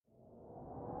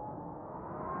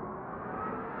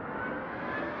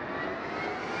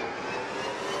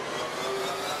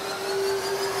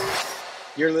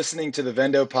You're listening to the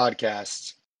Vendo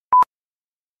Podcast.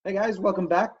 Hey guys, welcome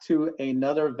back to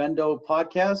another Vendo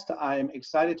podcast. I'm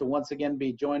excited to once again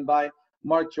be joined by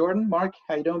Mark Jordan. Mark,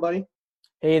 how you doing, buddy?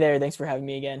 Hey there, thanks for having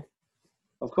me again.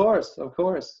 Of course.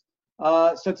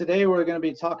 So today we're going to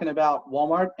be talking about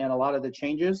Walmart and a lot of the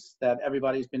changes that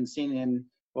everybody's been seeing in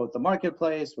both the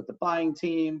marketplace with the buying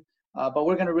team. But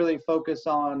we're going to really focus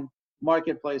on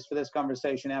marketplace for this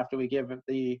conversation after we give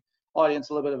the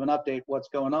audience a little bit of an update what's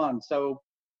going on. So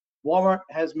Walmart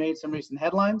has made some recent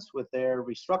headlines with their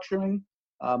restructuring,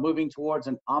 moving towards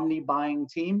an omni-buying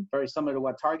team, very similar to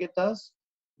what Target does.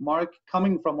 Mark,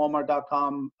 coming from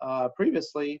Walmart.com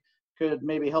previously, could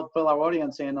maybe help fill our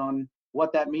audience in on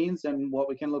what that means and what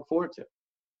we can look forward to.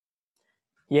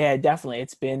 Yeah, definitely.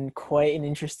 It's been quite an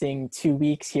interesting 2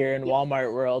 weeks here in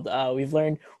Walmart world. We've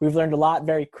learned a lot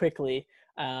very quickly.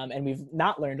 And we've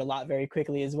not learned a lot very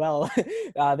quickly as well.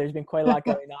 There's been quite a lot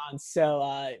going on.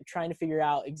 So trying to figure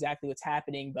out exactly what's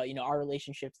happening, but our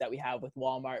relationships that we have with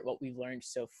Walmart, what we've learned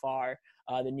so far,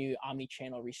 the new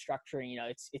omni-channel restructuring,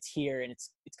 it's here and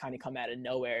it's kind of come out of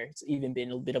nowhere. It's even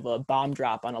been a bit of a bomb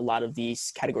drop on a lot of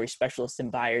these category specialists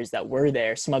and buyers that were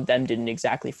there. Some of them didn't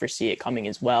exactly foresee it coming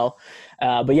as well.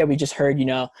 But yeah, we just heard,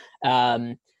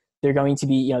 they're going to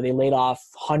be, they laid off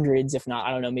hundreds, if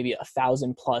not, maybe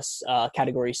 1,000 plus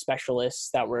category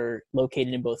specialists that were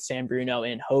located in both San Bruno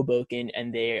and Hoboken.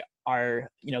 And they are,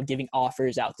 giving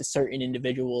offers out to certain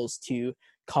individuals to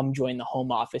come join the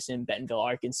home office in Bentonville,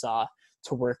 Arkansas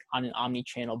to work on an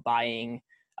omni-channel buying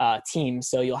team.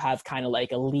 So you'll have kind of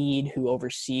like a lead who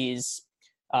oversees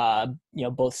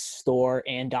both store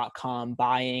and .com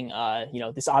buying.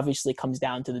 This obviously comes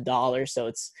down to the dollar. So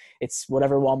it's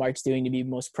whatever Walmart's doing to be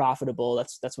most profitable.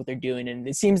 That's what they're doing. And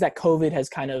it seems that COVID has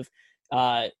kind of,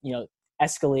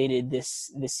 escalated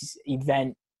this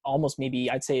event almost maybe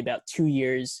I'd say about 2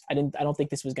 years. I don't think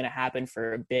this was going to happen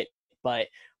for a bit, but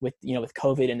with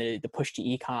COVID and the push to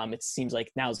e-com, it seems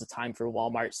like now is the time for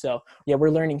Walmart. So yeah, we're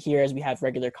learning here as we have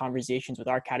regular conversations with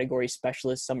our category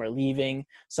specialists. Some are leaving,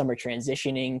 some are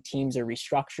transitioning, teams are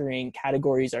restructuring,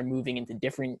 categories are moving into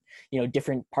different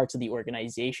parts of the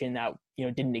organization that,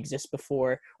 didn't exist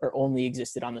before or only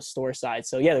existed on the store side.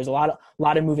 So yeah, there's a lot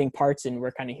of moving parts and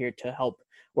we're kind of here to help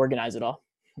organize it all.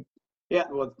 Yeah,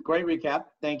 well, great recap.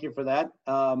 Thank you for that.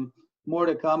 More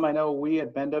to come. I know we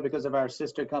at Vendo, because of our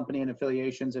sister company and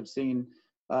affiliations, have seen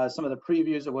some of the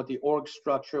previews of what the org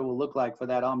structure will look like for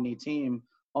that Omni team.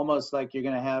 Almost like you're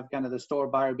going to have kind of the store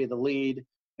buyer be the lead,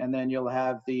 and then you'll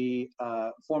have the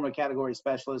former category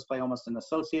specialist play almost an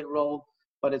associate role.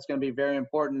 But it's going to be very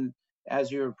important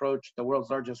as you approach the world's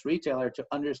largest retailer to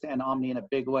understand Omni in a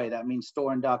big way. That means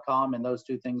store and .com and those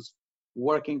two things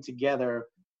working together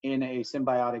in a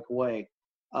symbiotic way.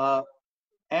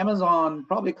 Amazon,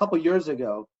 probably a couple years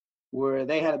ago, where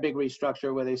they had a big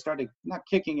restructure where they started not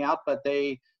kicking out, but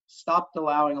they stopped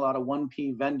allowing a lot of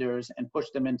 1P vendors and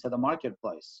pushed them into the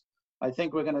marketplace. I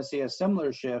think we're going to see a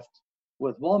similar shift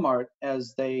with Walmart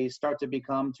as they start to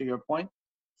become, to your point,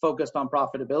 focused on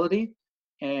profitability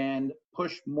and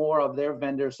push more of their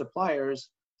vendor suppliers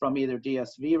from either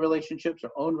DSV relationships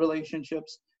or owned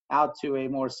relationships out to a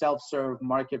more self-serve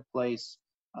marketplace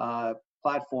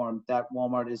platform that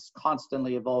Walmart is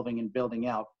constantly evolving and building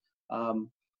out.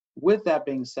 With that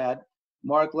being said,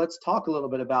 Mark, let's talk a little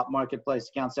bit about marketplace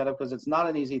account setup, because it's not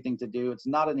an easy thing to do. It's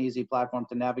not an easy platform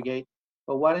to navigate.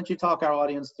 But why don't you talk our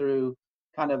audience through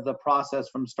kind of the process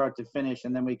from start to finish,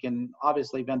 and then we can,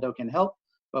 obviously Vendo can help,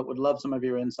 but would love some of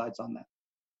your insights on that.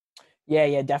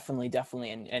 Yeah, definitely.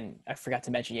 And I forgot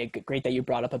to mention, great that you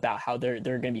brought up about how they're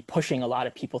going to be pushing a lot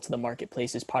of people to the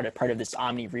marketplace as part of this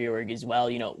Omni reorg as well.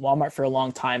 Walmart for a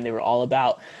long time, they were all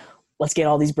about, let's get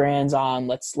all these brands on,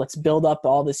 let's build up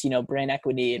all this, brand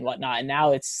equity and whatnot. And now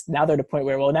they're at a point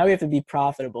where, well, now we have to be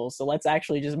profitable. So let's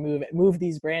actually just move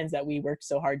these brands that we worked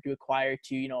so hard to acquire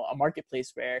to, a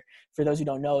marketplace where, for those who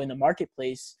don't know, in the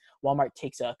marketplace, Walmart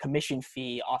takes a commission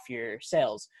fee off your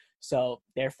sales. So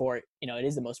therefore, it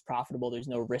is the most profitable. There's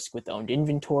no risk with owned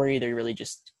inventory. They're really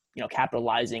just,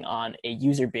 capitalizing on a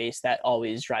user base that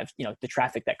always drives, the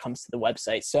traffic that comes to the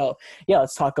website. So yeah,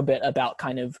 let's talk a bit about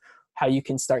kind of how you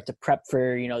can start to prep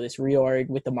for, this reorg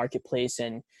with the marketplace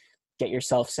and get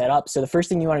yourself set up. So the first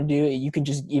thing you want to do, you can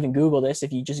just even Google this.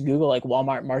 If you just Google like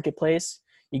Walmart Marketplace,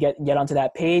 you get onto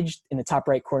that page. In the top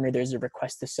right corner, there's a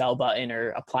request to sell button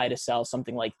or apply to sell,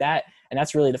 something like that. And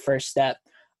that's really the first step.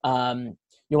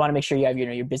 You want to make sure you have,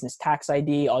 your business tax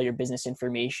ID, all your business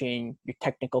information, your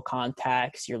technical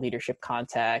contacts, your leadership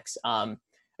contacts. A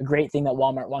great thing that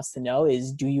Walmart wants to know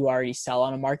is, do you already sell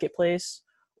on a marketplace?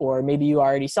 Or maybe you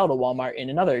already sell to Walmart in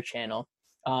another channel.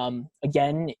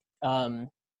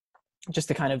 just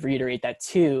to kind of reiterate that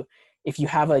too, if you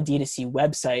have a D2C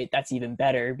website, that's even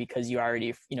better because you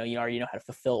already know how to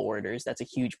fulfill orders. That's a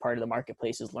huge part of the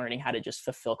marketplace, is learning how to just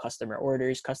fulfill customer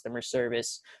orders, customer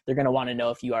service. They're going to want to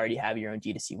know if you already have your own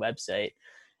D2C website.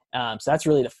 So that's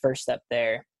really the first step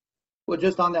there. Well,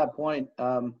 just on that point,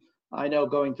 I know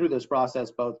going through this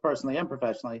process, both personally and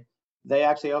professionally, they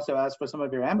actually also ask for some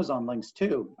of your Amazon links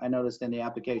too. I noticed in the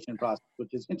application process,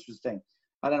 which is interesting.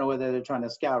 I don't know whether they're trying to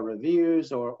scout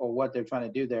reviews or what they're trying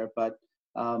to do there, but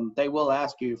they will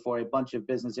ask you for a bunch of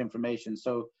business information.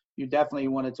 So you definitely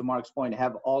wanted, to Mark's point,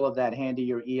 have all of that handy,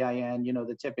 your EIN,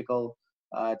 the typical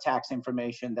tax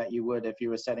information that you would if you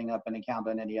were setting up an account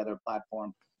on any other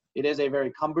platform. It is a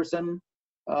very cumbersome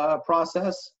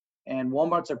process, and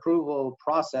Walmart's approval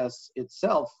process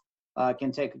itself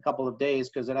can take a couple of days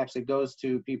because it actually goes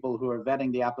to people who are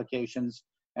vetting the applications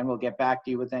and will get back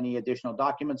to you with any additional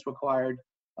documents required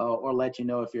or let you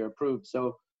know if you're approved.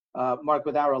 So Mark,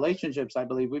 with our relationships, I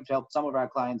believe we've helped some of our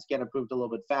clients get approved a little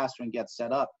bit faster and get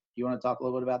set up. Do you want to talk a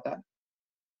little bit about that?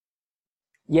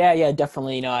 Yeah,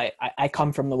 definitely. I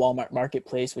come from the Walmart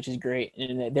marketplace, which is great.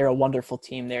 And they're a wonderful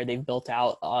team there. They've built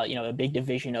out, a big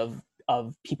division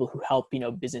of people who help,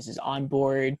 businesses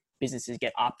onboard, businesses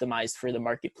get optimized for the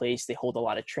marketplace. They hold a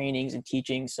lot of trainings and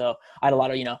teaching. So I had a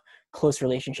lot of, close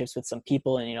relationships with some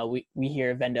people, and, we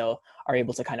here at Vendo are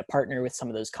able to kind of partner with some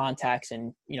of those contacts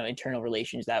and, internal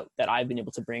relations that I've been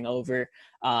able to bring over.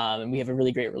 And we have a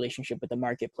really great relationship with the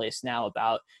marketplace now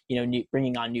about,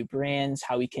 bringing on new brands,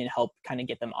 how we can help kind of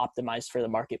get them optimized for the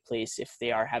marketplace if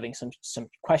they are having some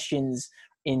questions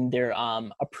in their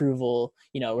approval,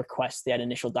 request, that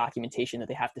initial documentation that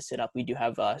they have to set up. We do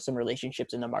have some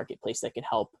relationships in the marketplace that can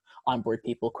help onboard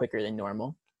people quicker than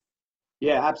normal.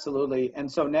 Yeah, absolutely.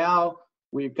 And so now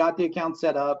we've got the account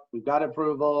set up, we've got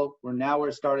approval,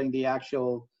 we're starting the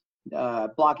actual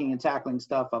blocking and tackling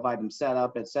stuff of item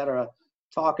setup, et cetera.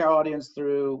 Talk our audience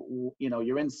through,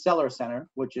 you're in Seller Center,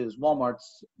 which is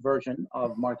Walmart's version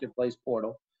of Marketplace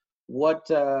Portal.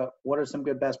 What are some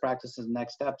good best practices and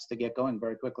next steps to get going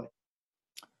very quickly?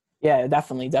 Yeah,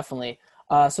 definitely.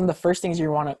 Some of the first things you're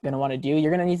going to want to do,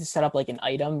 you're going to need to set up like an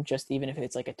item, just even if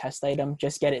it's like a test item,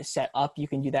 just get it set up. You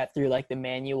can do that through like the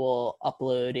manual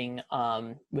uploading,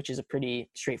 which is a pretty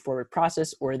straightforward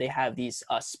process, or they have these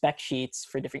spec sheets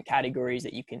for different categories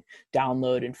that you can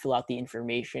download and fill out the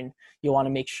information. You'll want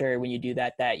to make sure when you do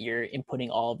that you're inputting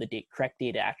all of the correct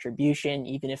data attribution.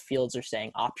 Even if fields are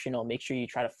saying optional, make sure you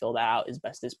try to fill that out as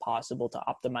best as possible to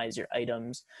optimize your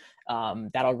items.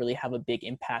 That'll really have a big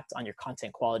impact on your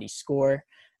content quality score,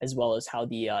 as well as how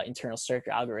the internal search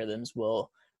algorithms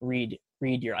will read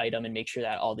your item and make sure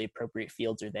that all the appropriate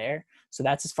fields are there. So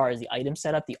that's as far as the item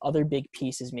setup. The other big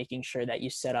piece is making sure that you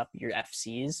set up your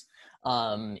FCs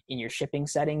in your shipping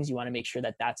settings. You want to make sure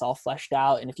that that's all fleshed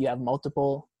out. And if you have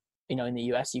multiple, in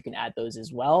the US, you can add those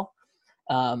as well.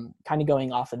 Kind of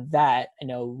going off of that, I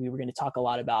know we were going to talk a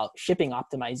lot about shipping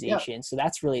optimization. Yeah. So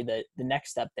that's really the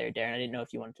next step there, Darren. I didn't know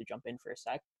if you wanted to jump in for a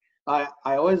sec. I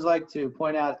always like to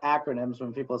point out acronyms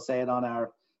when people say it on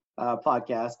our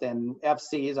podcast, and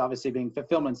FCs obviously being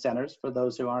fulfillment centers for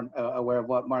those who aren't aware of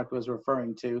what Mark was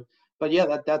referring to. But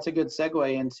yeah, that's a good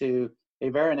segue into a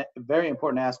very, very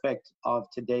important aspect of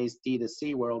today's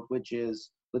D2C world, which is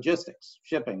logistics,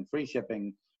 shipping, free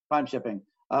shipping, prime shipping.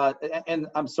 And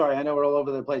I'm sorry, I know we're all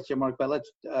over the place here, Mark, but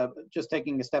let's just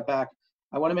taking a step back.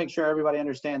 I want to make sure everybody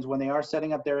understands when they are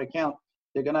setting up their account,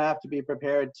 they're going to have to be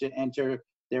prepared to enter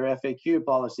their FAQ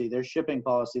policy, their shipping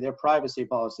policy, their privacy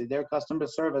policy, their customer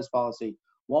service policy.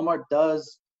 Walmart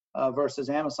does, versus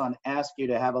Amazon, ask you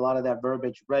to have a lot of that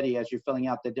verbiage ready as you're filling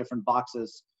out the different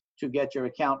boxes to get your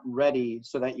account ready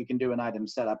so that you can do an item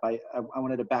setup. I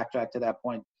wanted to backtrack to that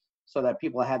point so that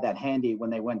people had that handy when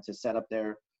they went to set up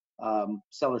their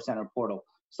Seller Center portal.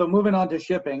 So moving on to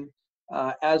shipping,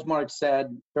 as Mark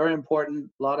said, very important,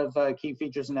 a lot of key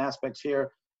features and aspects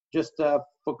here. Just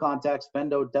for context,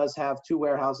 Vendo does have 2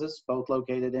 warehouses, both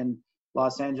located in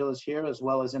Los Angeles here, as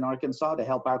well as in Arkansas, to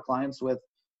help our clients with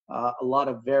a lot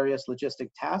of various logistic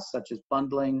tasks, such as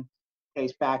bundling,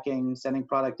 case packing, sending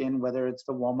product in, whether it's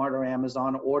to Walmart or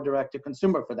Amazon or direct to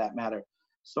consumer for that matter.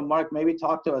 So Mark, maybe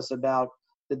talk to us about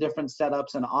the different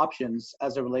setups and options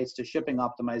as it relates to shipping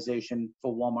optimization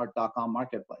for Walmart.com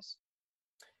marketplace.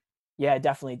 Yeah,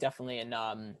 definitely. And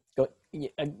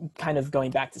kind of going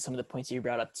back to some of the points you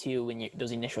brought up too, when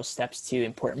those initial steps too,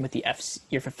 important with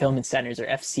your fulfillment centers or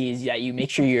FCs, that you make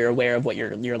sure you're aware of what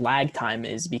your lag time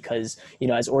is, because,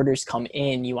 as orders come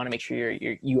in, you want to make sure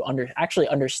you actually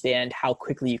understand how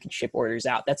quickly you can ship orders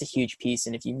out. That's a huge piece.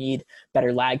 And if you need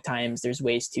better lag times, there's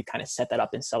ways to kind of set that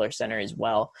up in Seller Center as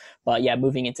well. But yeah,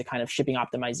 moving into kind of shipping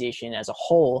optimization as a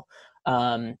whole,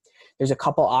 There's a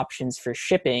couple options for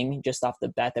shipping just off the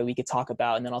bat that we could talk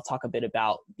about, and then I'll talk a bit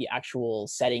about the actual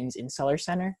settings in Seller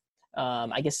Center.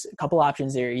 I guess a couple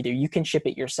options there. Either you can ship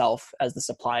it yourself as the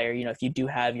supplier. If you do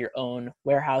have your own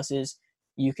warehouses,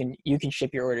 you can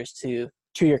ship your orders to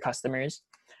your customers.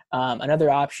 Another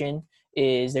option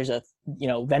is there's a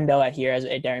Vendo at here, as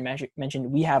Darren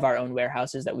mentioned. We have our own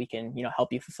warehouses that we can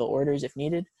help you fulfill orders if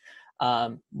needed.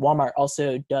 Walmart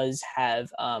also does have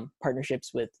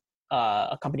partnerships with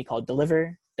a company called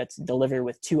Deliver. That's Deliver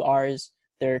with 2 R's.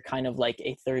 They're kind of like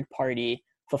a third-party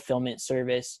fulfillment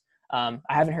service. I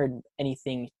haven't heard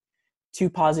anything too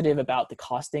positive about the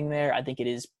costing there. I think it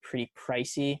is pretty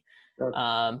pricey, Sure.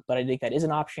 but I think that is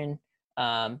an option.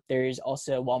 There's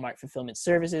also Walmart Fulfillment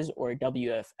Services, or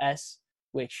WFS,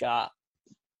 which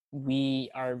we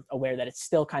are aware that it's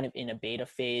still kind of in a beta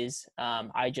phase.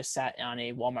 I just sat on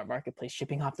a Walmart Marketplace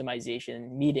shipping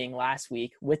optimization meeting last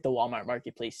week with the Walmart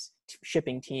Marketplace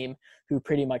shipping team, who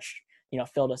pretty much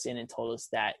filled us in and told us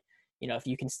that if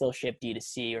you can still ship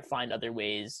D2C or find other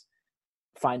ways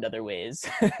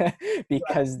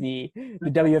because the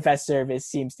WFS service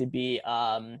seems to be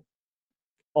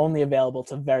only available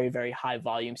to very, very high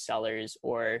volume sellers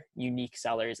or unique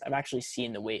sellers. I've actually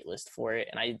seen the wait list for it,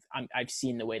 and I've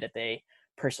seen the way that they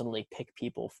personally pick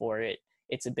people for it.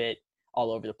 It's a bit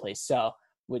all over the place. So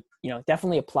would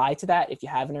definitely apply to that. If you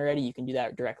haven't already, you can do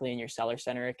that directly in your Seller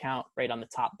Center account, right on the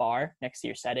top bar next to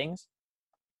your settings.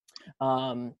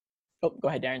 Go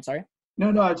ahead, Darren. Sorry. No,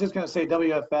 I was just going to say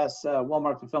WFS,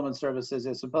 Walmart Fulfillment Services,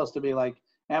 is supposed to be like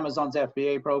Amazon's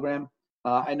FBA program.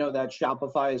 I know that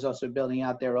Shopify is also building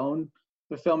out their own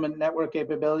fulfillment network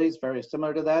capabilities, very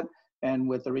similar to that. And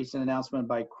with the recent announcement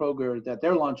by Kroger that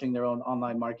they're launching their own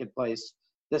online marketplace,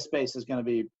 this space is going to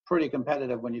be pretty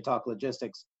competitive when you talk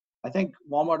logistics. I think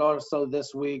Walmart also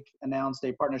this week announced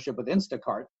a partnership with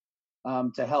Instacart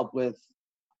to help with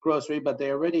grocery, but they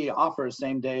already offer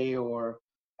same day or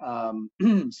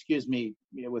within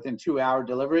 2-hour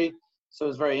delivery. So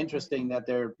it's very interesting that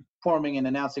they're forming and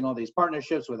announcing all these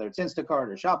partnerships, whether it's Instacart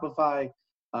or Shopify.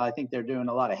 I think they're doing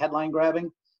a lot of headline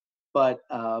grabbing. But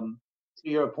to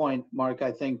your point, Mark,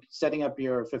 I think setting up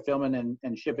your fulfillment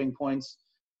and shipping points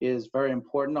is very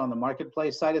important on the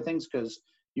marketplace side of things, because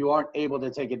you aren't able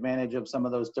to take advantage of some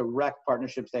of those direct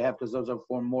partnerships they have, because those are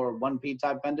for more 1P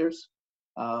type vendors.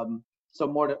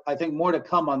 So I think more to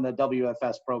come on the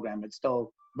WFS program. It's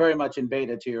still very much in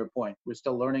beta, to your point. We're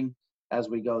still learning as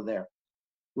we go there.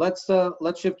 Let's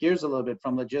shift gears a little bit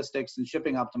from logistics and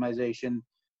shipping optimization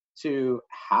to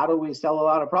how do we sell a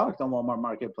lot of product on Walmart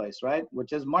Marketplace, right?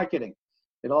 Which is marketing.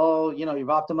 It all, you've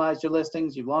optimized your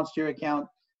listings, you've launched your account.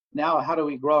 Now, how do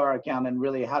we grow our account, and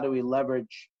really how do we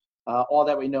leverage all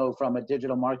that we know from a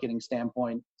digital marketing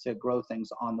standpoint to grow things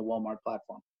on the Walmart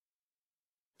platform?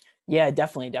 Yeah,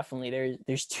 definitely.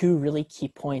 There's 2 really key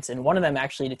points, and one of them,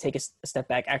 actually, to take a step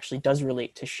back, actually does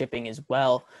relate to shipping as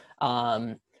well.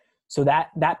 So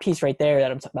that piece right there that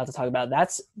I'm about to talk about,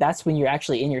 that's when you're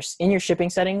actually in your shipping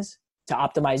settings to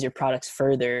optimize your products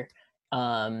further.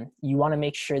 You want to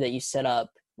make sure that you set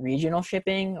up regional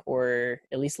shipping, or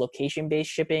at least location-based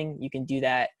shipping. You can do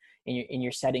that in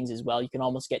your settings as well. You can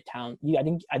almost get down. I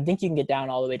think you can get down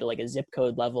all the way to like a zip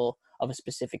code level of a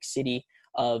specific city,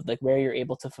 of like where you're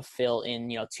able to fulfill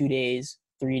in 2 days,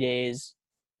 3 days,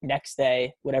 next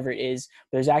day, whatever it is.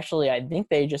 There's actually, I think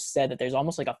they just said that there's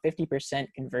almost like a 50%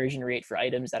 conversion rate for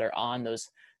items that are on those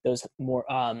more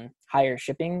higher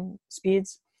shipping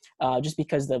speeds, just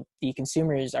because the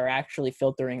consumers are actually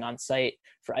filtering on site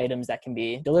for items that can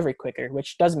be delivered quicker,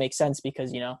 which does make sense,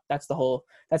 because that's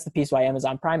the piece why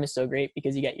Amazon Prime is so great,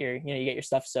 because you get your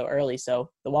stuff so early.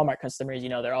 So the Walmart customers,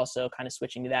 they're also kind of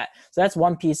switching to that. So that's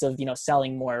one piece of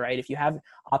selling more, right? If you have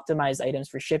optimized items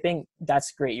for shipping,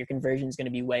 that's great. Your conversion is going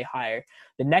to be way higher.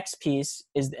 The next piece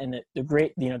is, and the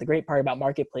great part about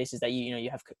Marketplace is that you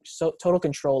have total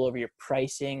control over your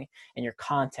pricing and your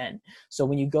content. So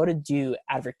when you go to do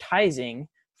advertising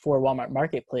for Walmart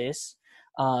Marketplace,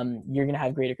 you're going to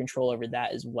have greater control over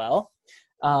that as well.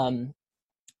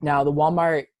 Now, the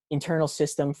Walmart internal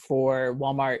system for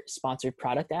Walmart sponsored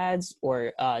product ads,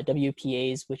 or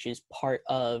WPAs, which is part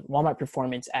of Walmart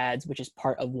Performance Ads, which is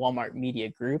part of Walmart Media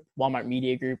Group. Walmart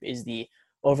Media Group is the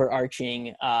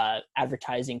overarching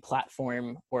advertising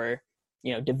platform, or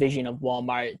division of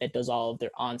Walmart that does all of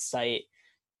their on-site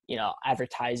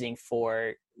advertising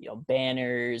for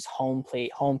banners,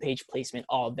 homepage placement,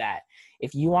 all of that.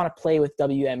 If you want to play with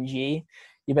WMG,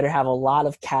 you better have a lot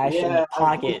of cash in the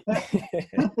pocket.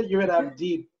 You would have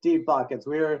deep pockets.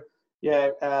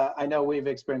 I know we've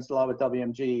experienced a lot with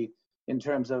WMG in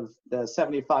terms of the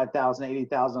 $75,000,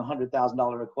 $80,000,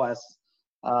 $100,000 requests.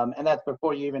 And that's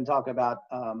before you even talk about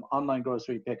online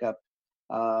grocery pickup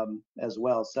as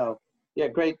well. So yeah,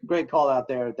 great call out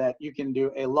there that you can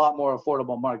do a lot more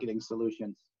affordable marketing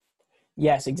solutions.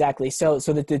 Yes, exactly. So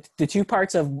the two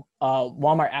parts of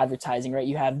Walmart advertising, right?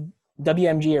 You have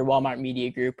WMG or Walmart Media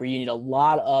Group, where you need a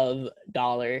lot of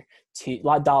dollars,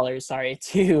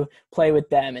 to play with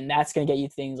them, and that's going to get you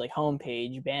things like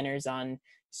homepage, banners on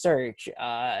search,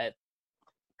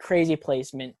 crazy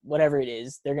placement, whatever it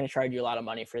is. They're going to charge you a lot of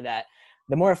money for that.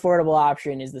 The more affordable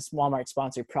option is this Walmart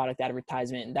sponsored product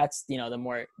advertisement, and that's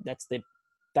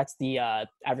that's the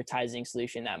advertising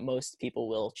solution that most people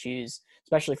will choose,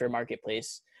 especially for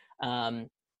marketplace.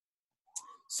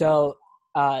 So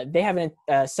they have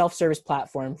a self-service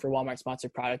platform for Walmart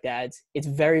sponsored product ads. It's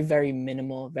very, very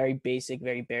minimal, very basic,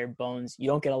 very bare bones. You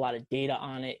don't get a lot of data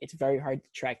on it. It's very hard to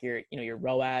track your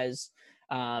ROAS.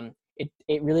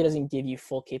 It really doesn't give you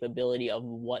full capability of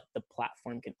what the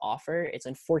platform can offer. It's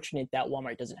unfortunate that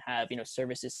Walmart doesn't have,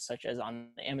 services such as on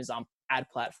the Amazon ad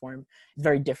platform. It's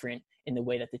very different in the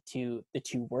way that the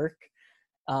two work.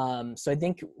 So I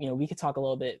think, we could talk a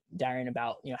little bit, Darren,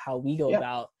 about, how we go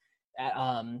about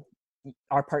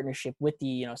our partnership with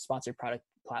the, sponsored product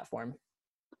platform.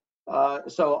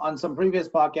 So on some previous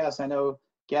podcasts, I know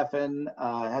Geffen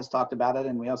has talked about it,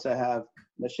 and we also have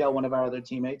Michelle, one of our other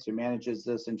teammates who manages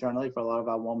this internally for a lot of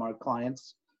our Walmart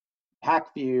clients.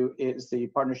 PackView is the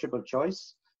partnership of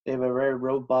choice. They have a very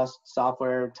robust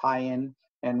software tie-in,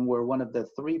 and we're one of the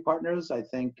 3 partners. I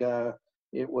think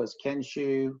it was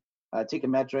Kenshu,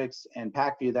 Teikametrics, and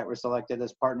PackView that were selected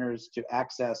as partners to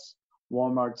access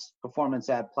Walmart's performance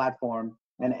ad platform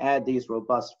and add these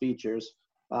robust features.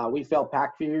 We felt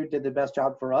PackView did the best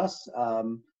job for us,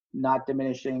 not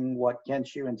diminishing what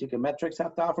Kenshu and Teikametrics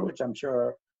have to offer, which I'm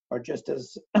sure are just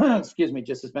as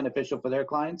just as beneficial for their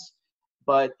clients.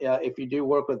 But if you do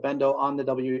work with Vendo on the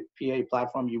WPA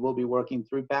platform, you will be working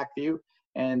through PackView,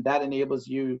 and that enables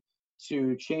you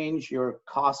to change your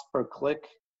cost per click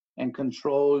and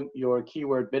control your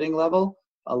keyword bidding level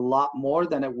a lot more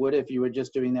than it would if you were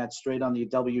just doing that straight on the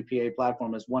WPA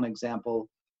platform, as one example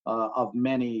of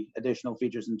many additional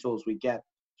features and tools we get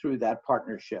through that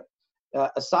partnership.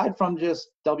 Aside from just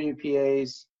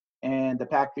WPAs and the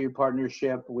PackView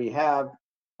partnership, we have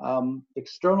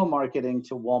external marketing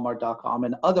to Walmart.com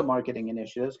and other marketing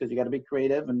initiatives, because you got to be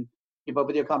creative and keep up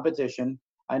with your competition.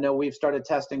 I know we've started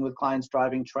testing with clients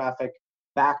driving traffic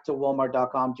back to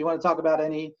Walmart.com. Do you want to talk about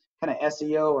any kind of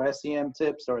SEO or SEM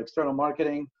tips or external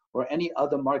marketing or any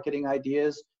other marketing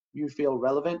ideas you feel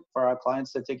relevant for our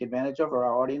clients to take advantage of, or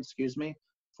our audience,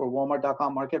 for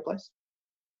Walmart.com marketplace?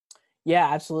 Yeah,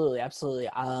 absolutely. I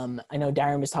know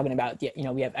Darren was talking about,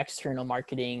 we have external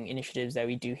marketing initiatives that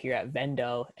we do here at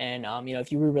Vendo. And,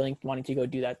 if you were really wanting to go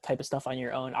do that type of stuff on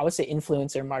your own, I would say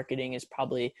influencer marketing is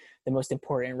probably the most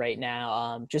important right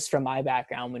now. Just from my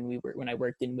background, when I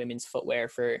worked in women's footwear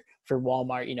for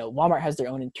Walmart, Walmart has their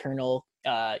own internal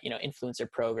influencer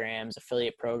programs,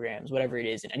 affiliate programs, whatever it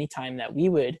is. And anytime that we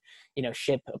would,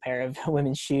 ship a pair of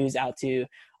women's shoes out to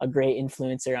a great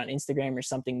influencer on Instagram or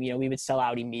something, we would sell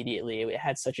out immediately. It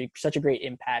had such a great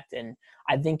impact. And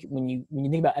I think when you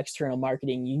think about external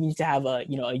marketing, you need to have a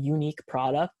unique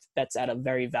product that's at a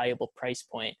very valuable price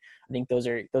point. I think those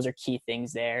are key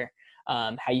things there,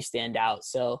 how you stand out.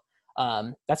 So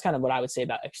that's kind of what I would say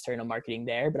about external marketing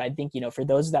there. But I think, for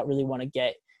those that really want to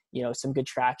get some good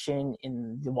traction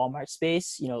in the Walmart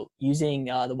space, using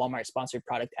the Walmart sponsored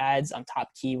product ads on top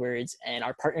keywords, and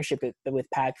our partnership with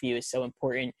PackView is so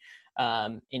important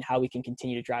in how we can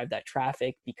continue to drive that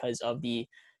traffic, because of the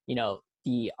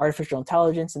artificial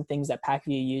intelligence and things that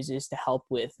PackView uses to help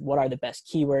with what are the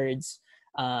best keywords,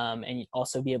 and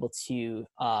also be able to,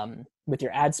 with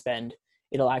your ad spend,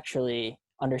 it'll actually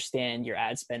understand your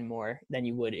ad spend more than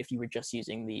you would if you were just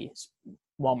using the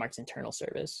Walmart's internal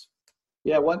service.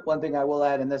 Yeah, one thing I will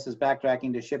add, and this is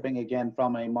backtracking to shipping again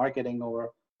from a marketing or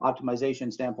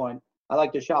optimization standpoint, I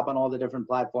like to shop on all the different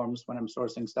platforms when I'm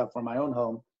sourcing stuff for my own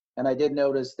home. And I did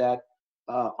notice that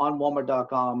on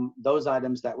Walmart.com, those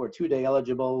items that were 2-day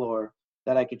eligible or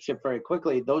that I could ship very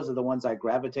quickly, those are the ones I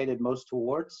gravitated most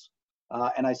towards.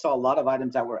 And I saw a lot of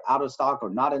items that were out of stock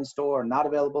or not in store or not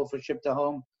available for ship to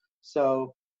home.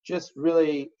 So just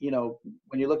really,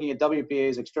 when you're looking at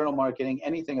WPAs, external marketing,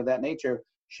 anything of that nature,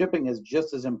 shipping is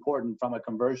just as important from a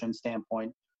conversion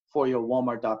standpoint for your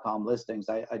Walmart.com listings.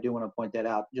 I do want to point that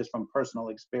out just from personal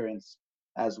experience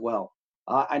as well.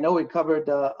 I know we covered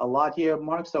a lot here,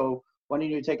 Mark, so why don't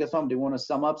you take us home? Do you want to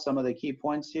sum up some of the key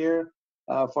points here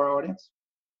for our audience?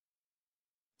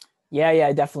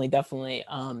 Yeah, definitely.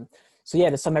 So yeah,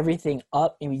 to sum everything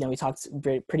up, and we talked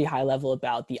pretty high level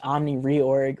about the Omni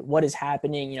reorg, what is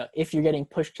happening. If you're getting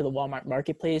pushed to the Walmart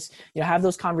marketplace, have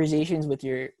those conversations with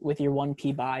your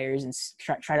 1P buyers and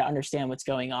try to understand what's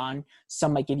going on.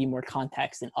 Some might give you more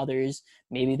context than others.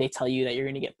 Maybe they tell you that you're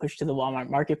going to get pushed to the Walmart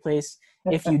marketplace.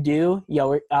 If you do,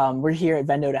 we're here at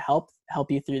Vendo to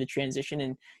help you through the transition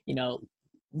and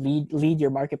lead your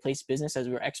marketplace business, as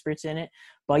we're experts in it.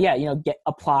 But yeah,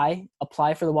 apply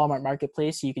for the Walmart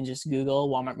marketplace. You can just Google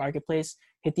Walmart marketplace,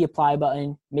 hit the apply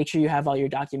button, make sure you have all your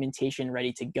documentation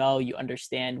ready to go. You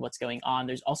understand what's going on.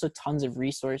 There's also tons of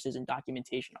resources and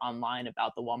documentation online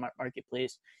about the Walmart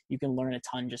marketplace. You can learn a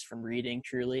ton just from reading,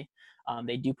 truly.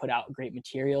 They do put out great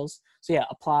materials. So yeah,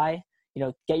 apply,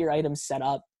 get your items set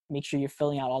up. Make sure you're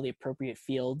filling out all the appropriate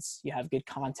fields. You have good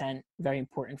content, very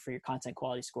important for your content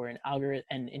quality score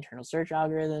and internal search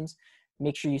algorithms.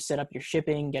 Make sure you set up your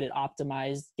shipping, get it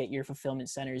optimized, get your fulfillment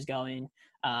centers going,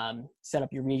 set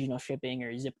up your regional shipping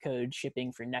or zip code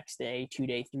shipping for next day,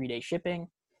 2-day, 3-day shipping.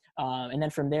 And then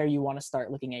from there, you want to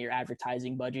start looking at your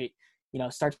advertising budget.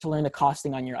 Start to learn the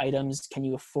costing on your items. Can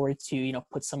you afford to,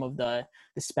 put some of the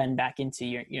spend back into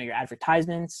your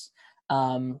advertisements?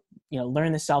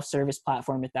 Learn the self-service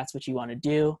platform if that's what you want to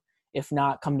do. If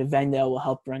not, come to Vendo. We'll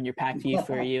help run your pack view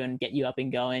for you and get you up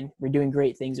and going. We're doing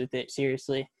great things with it,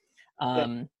 seriously.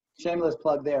 Shameless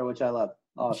plug there, which I love.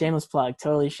 Awesome. Shameless plug,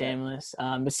 totally shameless.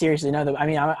 But seriously, no,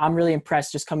 I'm really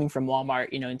impressed just coming from Walmart,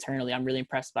 internally. I'm really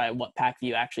impressed by what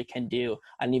PackView actually can do.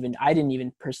 I didn't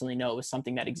even personally know it was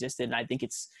something that existed. And I think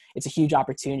it's a huge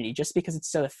opportunity just because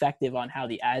it's so effective on how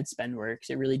the ad spend works.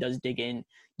 It really does dig in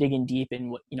deep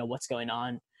in what's going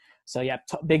on. So yeah,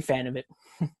 big fan of it.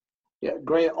 Yeah,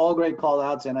 all great call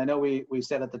outs. And I know we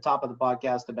said at the top of the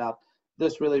podcast about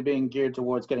this really being geared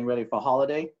towards getting ready for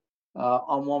holiday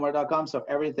on Walmart.com. So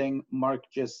everything Mark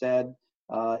just said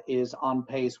is on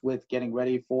pace with getting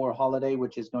ready for holiday,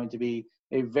 which is going to be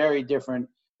a very different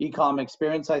e-com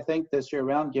experience, I think, this year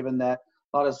around, given that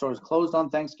a lot of stores closed on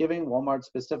Thanksgiving, Walmart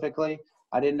specifically.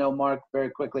 I didn't know, Mark, very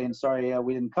quickly, and sorry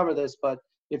we didn't cover this, but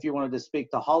if you wanted to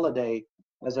speak to holiday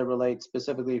as it relates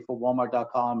specifically for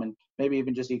Walmart.com and maybe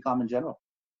even just e-com in general.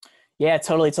 Yeah,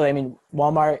 totally. So,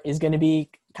 Walmart is going to be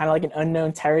kind of like an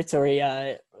unknown territory.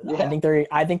 Yeah.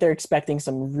 I think they're expecting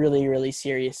some really, really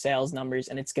serious sales numbers,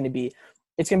 and it's going to be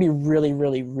really,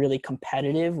 really, really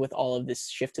competitive with all of this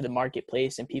shift to the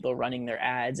marketplace and people running their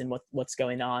ads and what's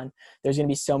going on. There's going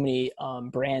to be so many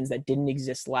brands that didn't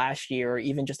exist last year or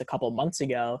even just a couple of months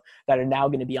ago that are now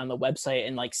going to be on the website,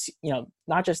 and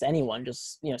not just anyone,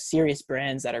 just serious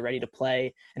brands that are ready to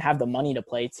play and have the money to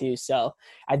play too. So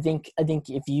I think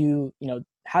if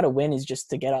how to win is just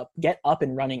to get up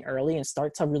and running early and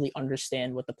start to really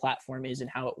understand what the platform is and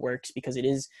how it works, because it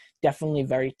is definitely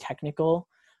very technical.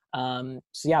 So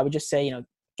yeah, I would just say,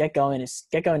 get going as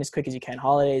quick as you can.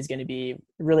 Holiday is going to be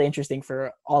really interesting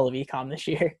for all of e-com this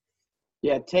year.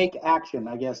 Yeah, take action,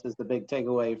 I guess, is the big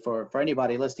takeaway for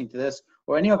anybody listening to this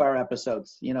or any of our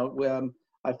episodes.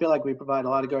 I feel like we provide a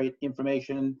lot of great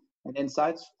information and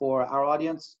insights for our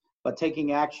audience, but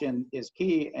taking action is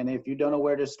key. And if you don't know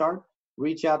where to start,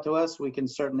 reach out to us. We can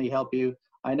certainly help you.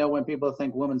 I know when people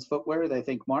think women's footwear, they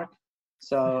think Mark.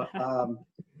 So,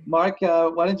 Mark,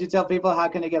 why don't you tell people how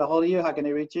can they get a hold of you? How can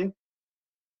they reach you?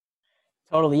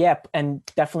 Totally, yeah. And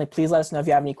definitely please let us know if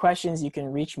you have any questions. You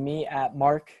can reach me at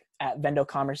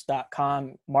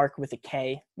mark@vendocommerce.com, Mark with a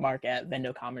K,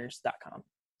 mark@vendocommerce.com.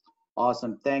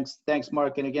 Awesome. Thanks,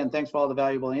 Mark. And again, thanks for all the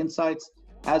valuable insights.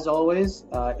 As always,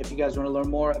 if you guys want to learn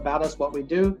more about us, what we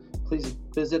do, please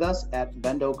visit us at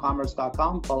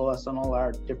vendocommerce.com. Follow us on all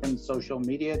our different social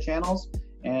media channels.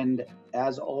 And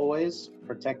as always,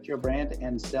 protect your brand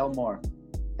and sell more.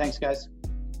 Thanks, guys.